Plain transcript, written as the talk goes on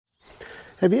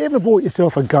Have you ever bought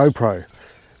yourself a GoPro?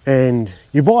 And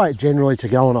you buy it generally to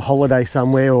go on a holiday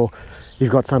somewhere, or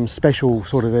you've got some special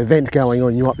sort of event going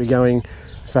on. You might be going,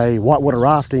 say, whitewater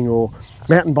rafting or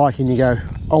mountain biking. You go,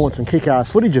 I want some kick-ass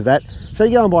footage of that. So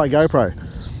you go and buy a GoPro.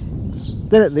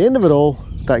 Then at the end of it all,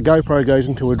 that GoPro goes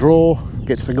into a drawer,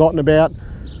 gets forgotten about.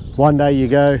 One day you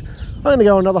go, I'm going to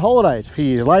go on another holiday. It's a few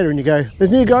years later and you go,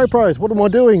 there's new GoPros. What am I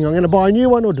doing? I'm going to buy a new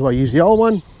one, or do I use the old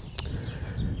one?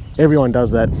 Everyone does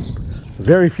that.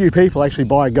 Very few people actually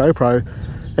buy a GoPro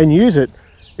and use it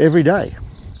every day.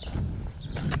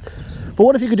 But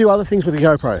what if you could do other things with a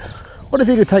GoPro? What if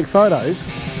you could take photos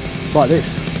like this?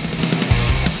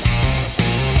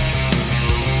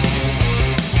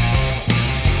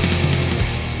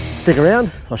 Stick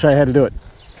around, I'll show you how to do it.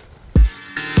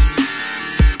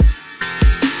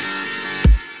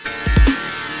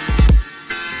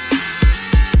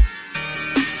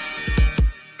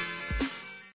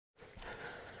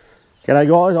 G'day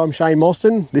guys, I'm Shane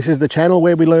Mostyn. This is the channel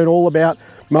where we learn all about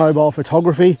mobile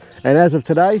photography, and as of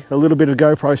today, a little bit of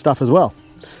GoPro stuff as well.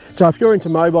 So if you're into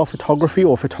mobile photography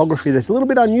or photography that's a little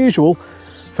bit unusual,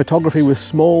 photography with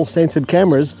small censored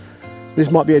cameras,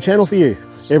 this might be a channel for you.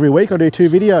 Every week I do 2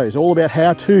 videos all about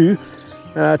how to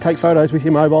take photos with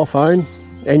your mobile phone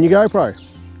and your GoPro.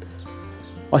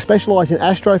 I specialise in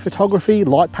astrophotography,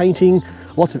 light painting,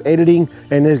 lots of editing,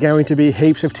 and there's going to be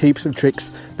heaps of tips and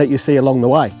tricks that you see along the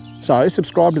way. So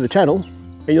subscribe to the channel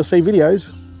and you'll see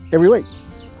videos every week.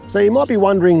 So you might be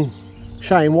wondering,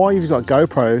 Shane, why have you got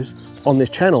GoPros on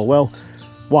this channel? Well,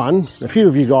 one, a few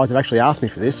of you guys have actually asked me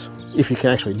for this, if you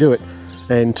can actually do it.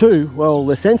 And two, well,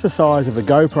 the sensor size of the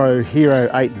GoPro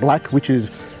Hero 8 Black, which is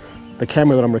the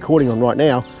camera that I'm recording on right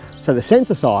now, so the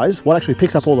sensor size, what actually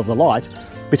picks up all of the light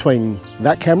between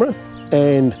that camera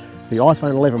and the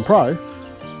iPhone 11 Pro,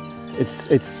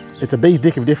 it's a bee's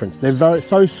dick of difference. They're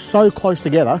so close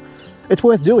together, it's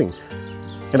worth doing.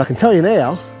 And I can tell you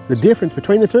now, the difference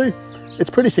between the two, it's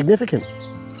pretty significant.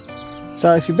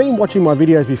 So if you've been watching my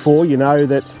videos before, you know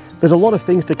that there's a lot of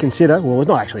things to consider. Well, there's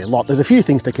not actually a lot, there's a few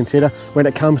things to consider when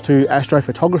it comes to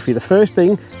astrophotography. The first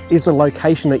thing is the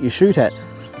location that you shoot at.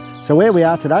 So where we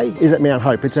are today is at Mount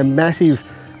Hope. It's a massive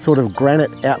sort of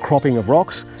granite outcropping of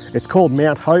rocks. It's called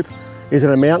Mount Hope. Is it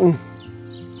a mountain?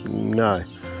 No.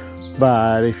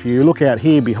 But if you look out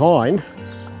here behind,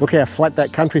 look how flat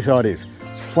that countryside is.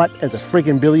 It's flat as a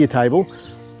friggin' billiard table.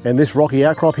 And this rocky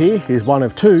outcrop here is one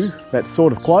of 2 that's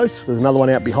sort of close. There's another one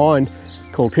out behind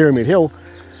called Pyramid Hill.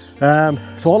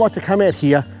 So I like to come out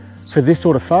here for this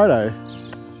sort of photo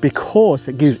because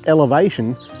it gives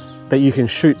elevation that you can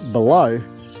shoot below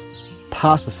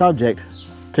past the subject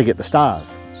to get the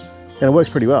stars. And it works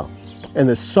pretty well. And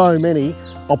there's so many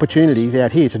opportunities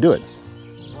out here to do it.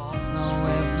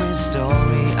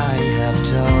 Story I have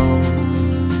told.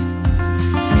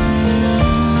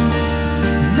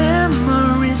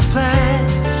 Memories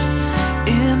flash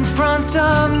in front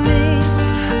of me.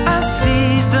 I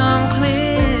see them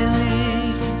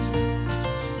clearly.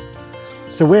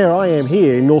 So where I am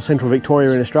here in north central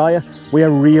Victoria in Australia, we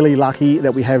are really lucky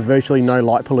that we have virtually no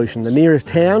light pollution. The nearest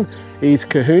town is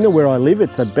Kahuna, where I live.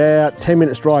 It's about 10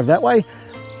 minutes drive that way,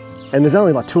 and there's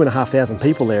only like 2,500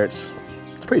 people there. It's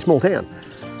a pretty small town.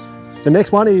 The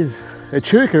next one is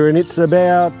Echuca, and it's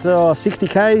about 60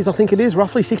 k's, I think it is,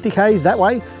 roughly 60 k's that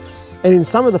way. And in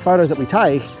some of the photos that we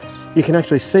take, you can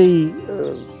actually see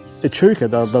Echuca,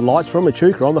 the lights from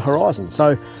Echuca on the horizon.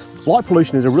 So light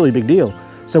pollution is a really big deal.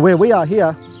 So where we are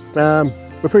here,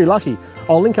 we're pretty lucky.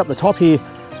 I'll link up the top here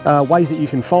ways that you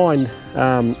can find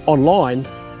online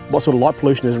what sort of light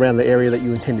pollution is around the area that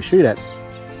you intend to shoot at.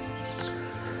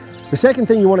 The second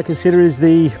thing you want to consider is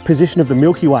the position of the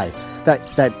Milky Way.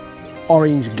 That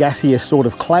orange gaseous sort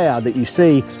of cloud that you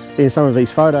see in some of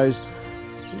these photos,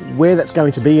 where that's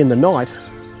going to be in the night,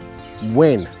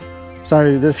 when.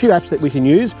 So there's a few apps that we can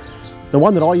use. The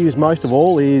one that I use most of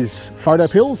all is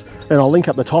photopills, and I'll link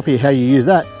up the top here how you use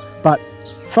that. But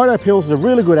photopills is a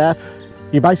really good app.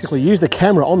 You basically use the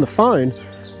camera on the phone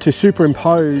to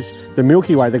superimpose the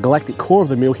Milky Way, the galactic core of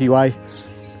the Milky Way,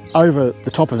 over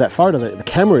the top of that photo that the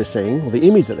camera is seeing, or the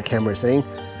image that the camera is seeing.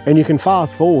 And you can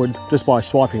fast forward just by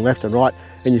swiping left and right,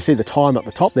 and you see the time up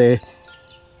the top there,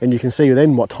 and you can see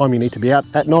then what time you need to be out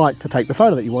at night to take the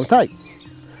photo that you want to take.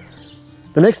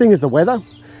 The next thing is the weather.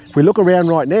 If we look around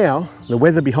right now, the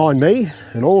weather behind me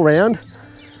and all around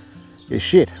is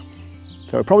shit.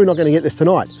 So we're probably not going to get this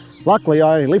tonight. Luckily,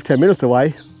 I only live 10 minutes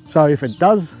away, so if it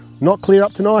does not clear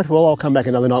up tonight, well, I'll come back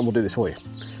another night and we'll do this for you.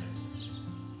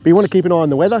 But you want to keep an eye on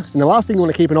the weather, and the last thing you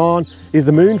want to keep an eye on is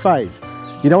the moon phase.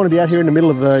 You don't want to be out here in the middle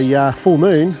of the full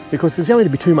moon because there's going to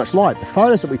be too much light. The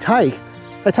photos that we take,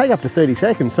 they take up to 30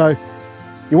 seconds. So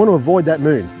You want to avoid that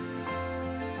moon.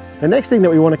 The next thing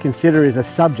that we want to consider is a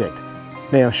subject.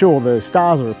 Now sure, the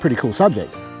stars are a pretty cool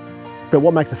subject, but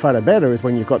what makes a photo better is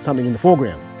when you've got something in the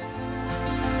foreground.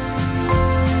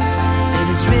 It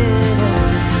is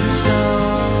written in stone.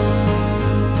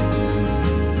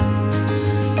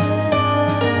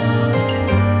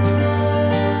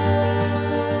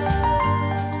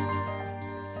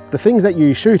 The things that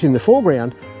you shoot in the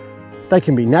foreground, they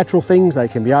can be natural things, they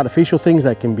can be artificial things,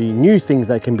 they can be new things,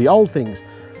 they can be old things.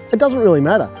 It doesn't really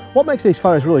matter. What makes these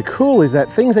photos really cool is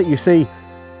that things that you see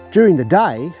during the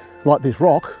day, like this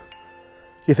rock,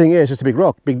 you think, yeah, it's just a big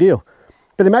rock, big deal.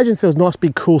 But imagine if there's a nice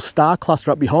big cool star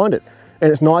cluster up behind it, and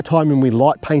it's nighttime and we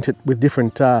light paint it with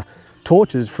different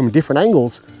torches from different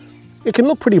angles. It can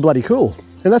look pretty bloody cool.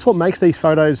 And that's what makes these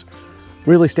photos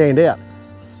really stand out.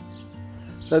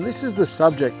 So this is the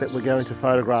subject that we're going to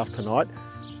photograph tonight.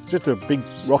 Just a big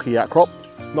rocky outcrop,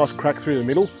 nice crack through the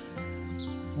middle.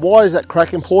 Why is that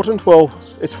crack important? Well,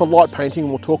 it's for light painting, and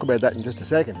we'll talk about that in just a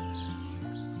second.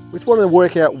 We just want to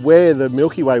work out where the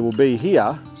Milky Way will be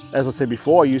here. As I said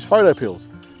before, I use photopills.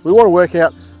 We want to work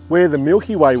out where the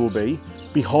Milky Way will be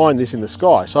behind this in the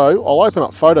sky. So I'll open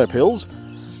up photopills,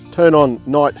 turn on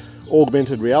night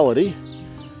augmented reality,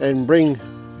 and bring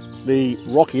the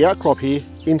rocky outcrop here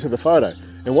into the photo.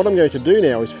 And what I'm going to do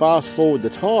now is fast forward the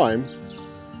time,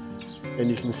 and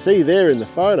you can see there in the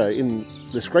photo, in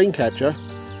the screen capture,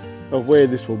 of where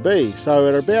this will be. So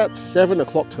at about 7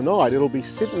 o'clock tonight, it'll be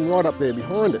sitting right up there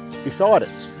behind it, beside it.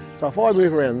 So if I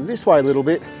move around this way a little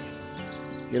bit,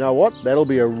 you know what? That'll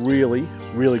be a really,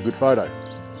 really good photo.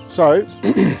 So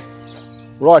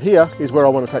right here is where I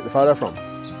want to take the photo from.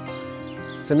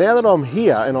 So now that I'm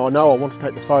here and I know I want to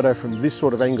take the photo from this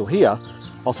sort of angle here,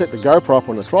 I'll set the GoPro up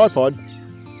on the tripod,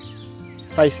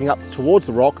 facing up towards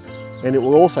the rock, and it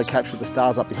will also capture the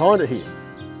stars up behind it here.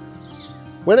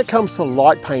 When it comes to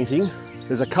light painting,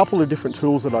 there's a couple of different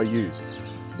tools that I use.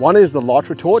 One is the light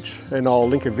torch, and I'll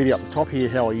link a video up the top here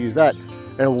how I use that.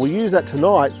 And we'll use that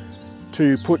tonight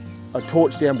to put a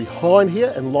torch down behind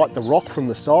here and light the rock from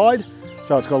the side.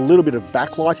 So it's got a little bit of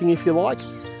backlighting if you like.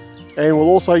 And we'll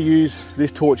also use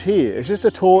this torch here. It's just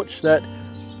a torch that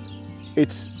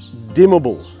it's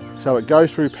dimmable. So it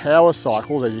goes through power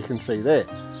cycles, as you can see there.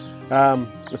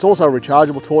 It's also a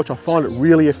rechargeable torch. I find it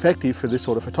really effective for this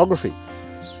sort of photography.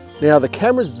 Now the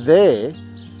camera's there,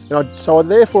 and so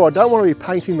therefore I don't want to be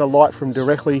painting the light from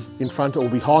directly in front or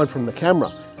behind from the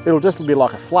camera. It'll just be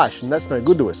like a flash, and that's no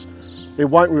good to us. It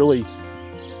won't really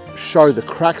show the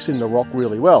cracks in the rock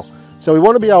really well. So we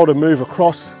want to be able to move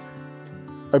across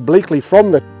obliquely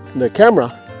from the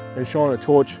camera and shine a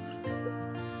torch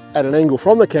at an angle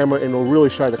from the camera, and it'll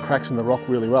really show the cracks in the rock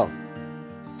really well.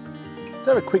 Let's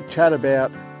have a quick chat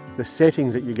about the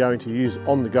settings that you're going to use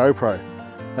on the GoPro.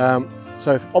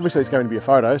 So obviously it's going to be a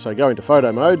photo, so go into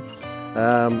photo mode,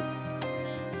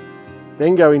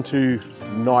 then go into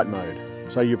night mode.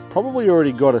 So you've probably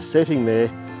already got a setting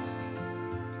there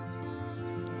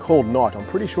called night. I'm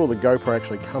pretty sure the GoPro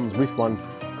actually comes with one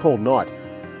called night.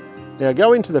 Now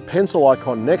go into the pencil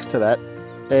icon next to that,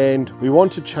 and we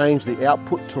want to change the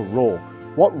output to RAW.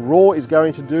 What RAW is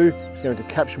going to do, it's going to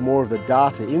capture more of the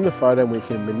data in the photo, and we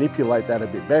can manipulate that a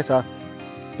bit better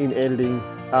in editing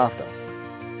after.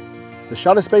 The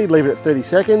shutter speed, leave it at 30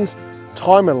 seconds.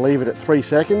 Timer, leave it at 3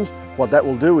 seconds. What that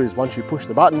will do is once you push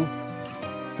the button,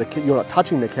 you're not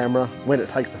touching the camera when it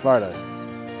takes the photo.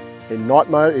 In night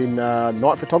mode, in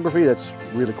night photography, that's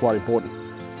really quite important.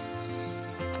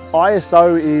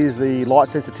 ISO is the light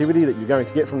sensitivity that you're going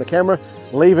to get from the camera.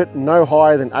 Leave it no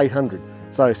higher than 800.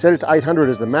 So set it to 800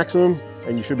 as the maximum,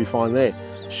 and you should be fine there.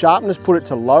 Sharpness, put it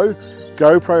to low.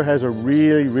 GoPro has a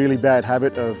really, really bad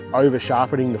habit of over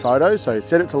sharpening the photos, so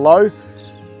set it to low.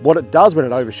 What it does when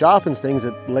it over sharpens things,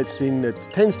 it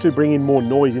tends to bring in more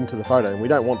noise into the photo, and we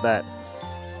don't want that.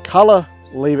 Color,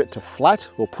 leave it to flat,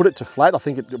 or put it to flat. I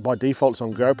think by default it's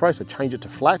on GoPro, so change it to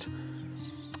flat.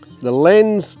 The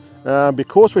lens,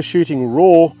 because we're shooting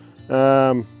RAW,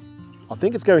 I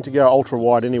think it's going to go ultra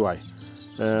wide anyway.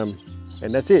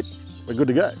 And that's it, we're good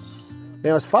to go.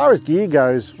 Now as far as gear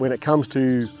goes, when it comes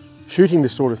to shooting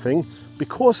this sort of thing,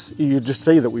 because you just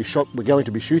see that we're going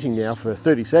to be shooting now for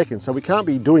 30 seconds, so we can't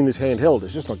be doing this handheld,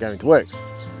 it's just not going to work.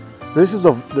 So this is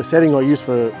the setting I use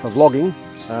for vlogging.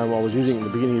 I was using it in the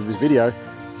beginning of this video.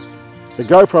 The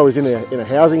GoPro is in a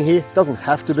housing here, doesn't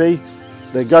have to be.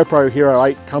 The GoPro Hero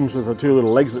 8 comes with the two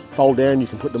little legs that fold down. You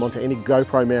can put them onto any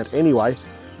GoPro mount anyway,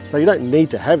 so you don't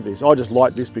need to have this. I just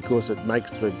like this because it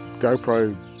makes the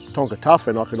GoPro tonka tough,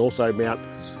 and I can also mount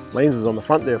lenses on the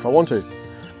front there if I want to.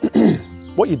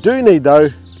 What you do need though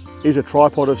is a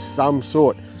tripod of some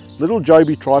sort. Little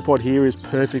Joby tripod here is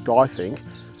perfect, I think.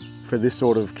 for this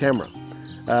sort of camera.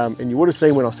 And you would have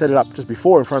seen when I set it up just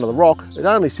before in front of the rock, it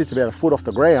only sits about a foot off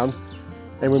the ground.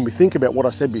 And when we think about what I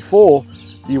said before,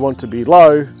 you want to be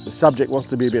low, the subject wants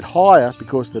to be a bit higher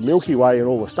because the Milky Way and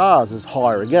all the stars is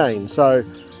higher again. So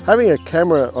having a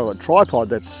camera or a tripod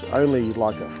that's only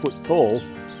like a foot tall,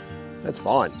 that's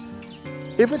fine.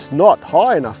 If it's not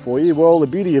high enough for you, well, the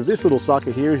beauty of this little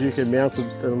sucker here is you can mount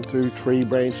it onto tree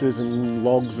branches and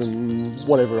logs and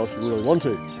whatever else you really want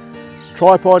to.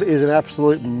 Tripod is an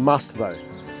absolute must though.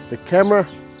 The camera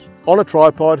on a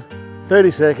tripod,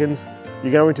 30 seconds,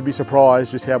 you're going to be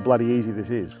surprised just how bloody easy this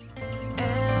is.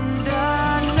 And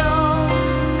I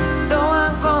know, though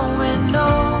I'm growing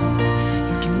old,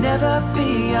 you can never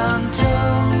be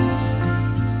untold.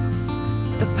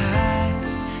 The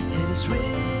past, it is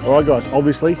written. All right guys,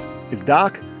 obviously it's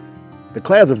dark, the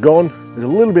clouds have gone, there's a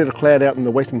little bit of cloud out in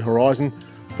the western horizon,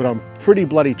 but I'm pretty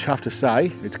bloody chuffed to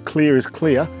say it's clear as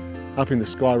clear up in the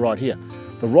sky right here.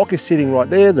 The rock is sitting right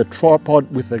there, the tripod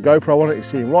with the GoPro on it is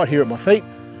sitting right here at my feet,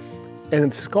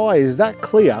 and the sky is that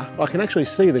clear, I can actually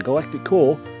see the galactic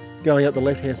core going up the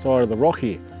left-hand side of the rock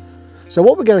here. So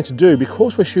what we're going to do,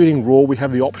 because we're shooting RAW, we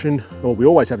have the option, or we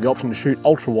always have the option to shoot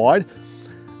ultra-wide.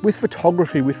 With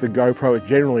photography with the GoPro, it's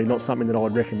generally not something that I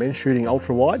would recommend shooting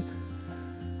ultra-wide.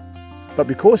 But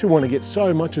because we want to get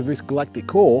so much of this galactic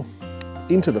core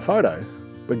into the photo,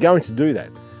 we're going to do that.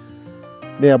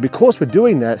 Now, because we're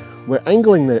doing that, we're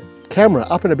angling the camera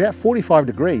up at about 45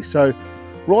 degrees. So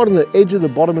right on the edge of the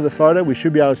bottom of the photo, we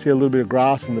should be able to see a little bit of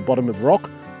grass in the bottom of the rock,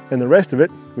 and the rest of it,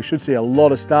 we should see a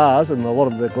lot of stars and a lot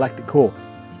of the galactic core.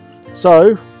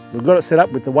 So we've got it set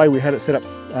up with the way we had it set up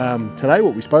today,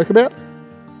 what we spoke about.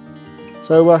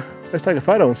 So let's take a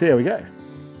photo and see how we go.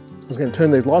 I'm just going to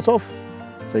turn these lights off,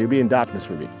 so you'll be in darkness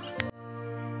for a bit.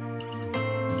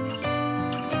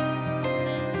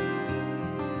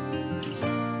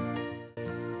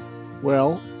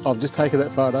 Well, I've just taken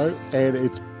that photo and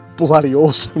it's bloody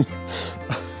awesome.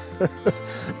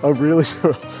 I'm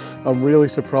really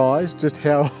surprised just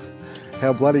how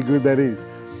bloody good that is.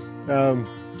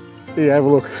 Yeah, have a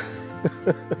look.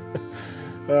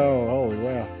 Oh, holy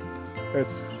wow,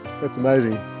 that's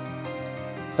amazing.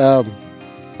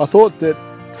 I thought that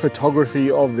photography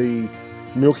of the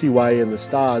Milky Way and the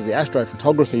stars, the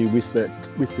astrophotography with the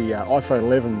iPhone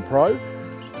 11 Pro,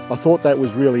 I thought that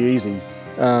was really easy.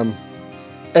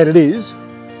 And it is.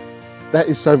 That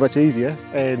is so much easier,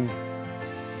 and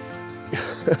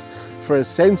for a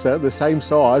sensor the same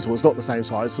size, well, it's not the same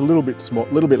size, it's a little bit small,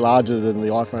 little bit larger than the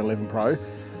iPhone 11 Pro.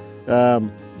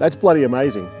 That's bloody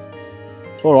amazing.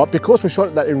 All right, because we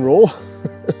shot that in RAW,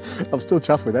 I'm still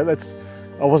chuffed with that.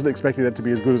 I wasn't expecting that to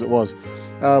be as good as it was.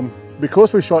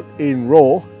 Because we shot in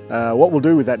RAW, what we'll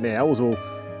do with that now is we'll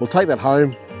take that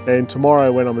home, and tomorrow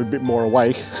when I'm a bit more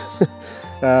awake,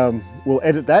 we'll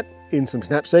edit that in some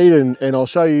Snapseed, and I'll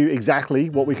show you exactly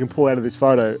what we can pull out of this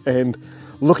photo. And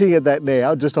looking at that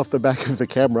now, just off the back of the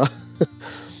camera,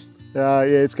 yeah,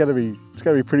 it's gonna be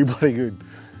pretty bloody good.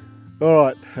 All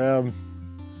right,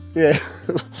 yeah,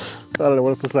 I don't know what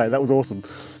else to say. That was awesome.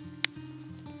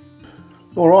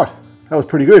 All right, that was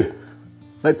pretty good.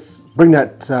 Let's bring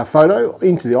that photo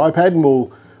into the iPad, and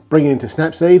we'll bring it into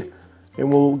Snapseed,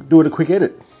 and we'll do it a quick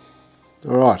edit.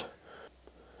 All right.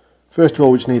 First of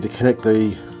all, we just need to connect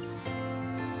the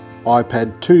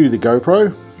iPad to the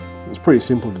GoPro. It's pretty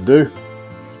simple to do.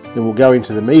 Then we'll go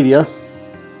into the media.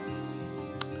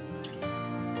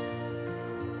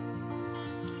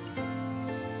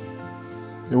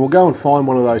 And we'll go and find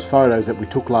one of those photos that we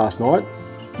took last night,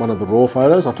 one of the RAW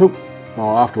photos.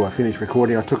 After I finished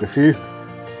recording, I took a few,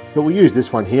 but we'll use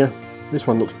this one here. This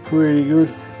one looks pretty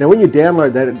good. Now when you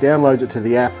download that, it downloads it to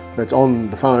the app that's on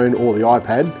the phone or the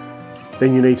iPad.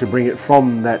 Then you need to bring it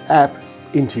from that app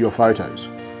into your photos.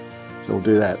 So we'll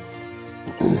do that.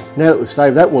 Now that we've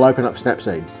saved that, we'll open up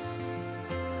Snapseed.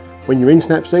 When you're in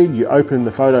Snapseed, you open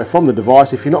the photo from the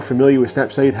device. If you're not familiar with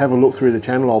Snapseed, have a look through the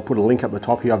channel. I'll put a link up the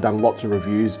top here. I've done lots of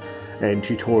reviews and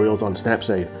tutorials on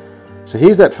Snapseed. So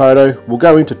here's that photo. We'll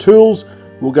go into Tools,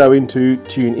 we'll go into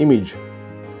Tune Image.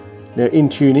 Now in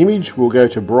Tune Image, we'll go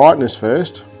to Brightness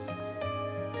first,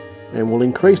 and we'll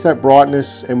increase that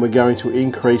brightness, and we're going to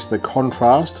increase the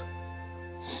contrast.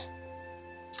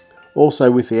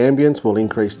 Also with the ambience, we'll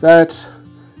increase that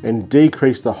and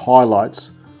decrease the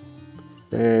highlights,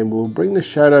 and we'll bring the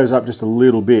shadows up just a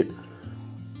little bit.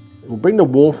 We'll bring the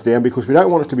warmth down because we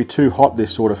don't want it to be too hot,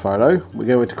 this sort of photo. We're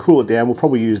going to cool it down. We'll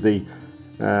probably use the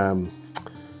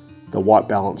white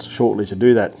balance shortly to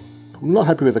do that. I'm not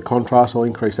happy with the contrast, I'll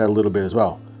increase that a little bit as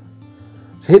well.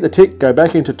 So hit the tick, go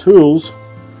back into Tools.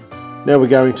 Now we're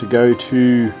going to go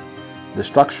to the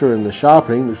Structure and the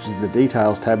Sharpening, which is the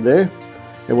Details tab there.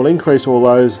 and we'll increase all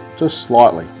those just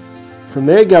slightly. From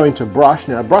there, go into brush.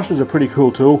 Now, brush is a pretty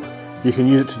cool tool. You can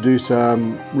use it to do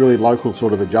some really local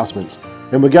sort of adjustments.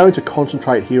 And we're going to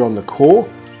concentrate here on the core,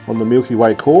 on the Milky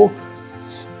Way core,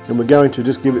 and we're going to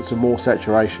just give it some more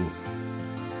saturation.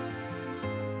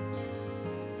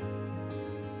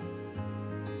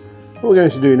 What we're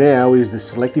going to do now is the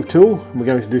selective tool, and we're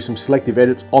going to do some selective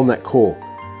edits on that core.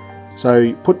 So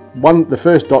you put the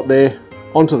first dot there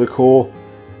onto the core,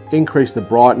 increase the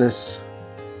brightness,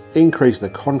 increase the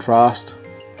contrast,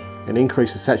 and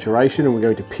increase the saturation, and we're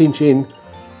going to pinch in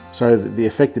so that the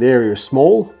affected area is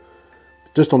small.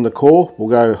 Just on the core, we'll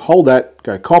go hold that,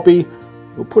 go copy,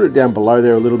 we'll put it down below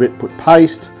there a little bit, put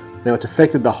paste. Now it's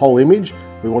affected the whole image.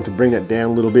 We want to bring that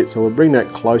down a little bit, so we'll bring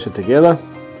that closer together.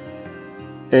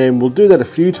 And we'll do that a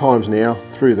few times now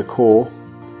through the core,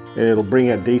 and it'll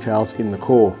bring out details in the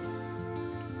core.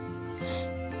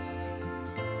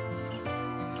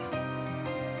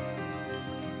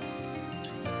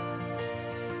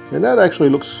 And that actually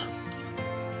looks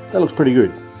pretty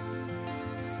good.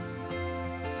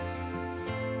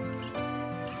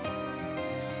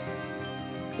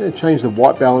 I'm going to change the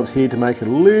white balance here to make it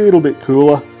a little bit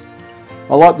cooler.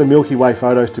 I like the Milky Way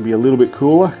photos to be a little bit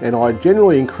cooler, and I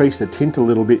generally increase the tint a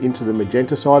little bit into the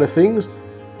magenta side of things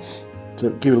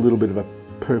to give it a little bit of a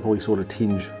purpley sort of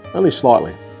tinge, only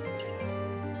slightly.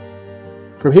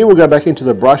 From here we'll go back into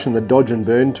the brush and the dodge and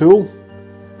burn tool.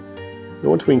 We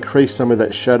want to increase some of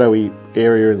that shadowy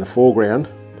area in the foreground.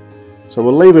 So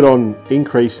we'll leave it on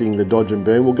increasing the dodge and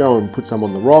burn. We'll go and put some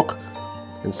on the rock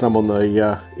and some on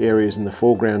the areas in the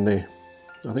foreground there.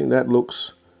 I think that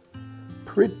looks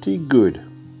pretty good.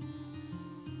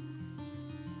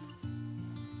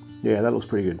 Yeah, that looks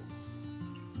pretty good.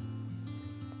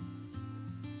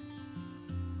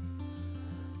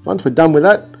 Once we're done with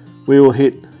that, we will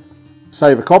hit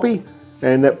save a copy,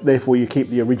 and therefore you keep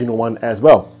the original one as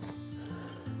well.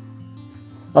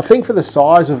 I think for the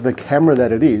size of the camera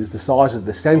that it is, the size of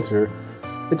the sensor,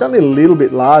 it's only a little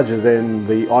bit larger than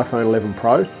the iPhone 11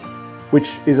 Pro,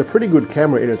 which is a pretty good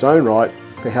camera in its own right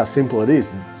for how simple it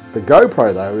is. The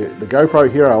GoPro though, the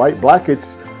GoPro Hero 8 Black,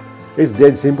 it's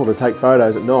dead simple to take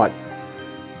photos at night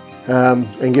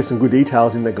and get some good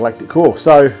details in the galactic core.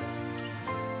 So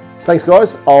thanks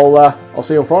guys, I'll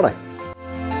see you on Friday.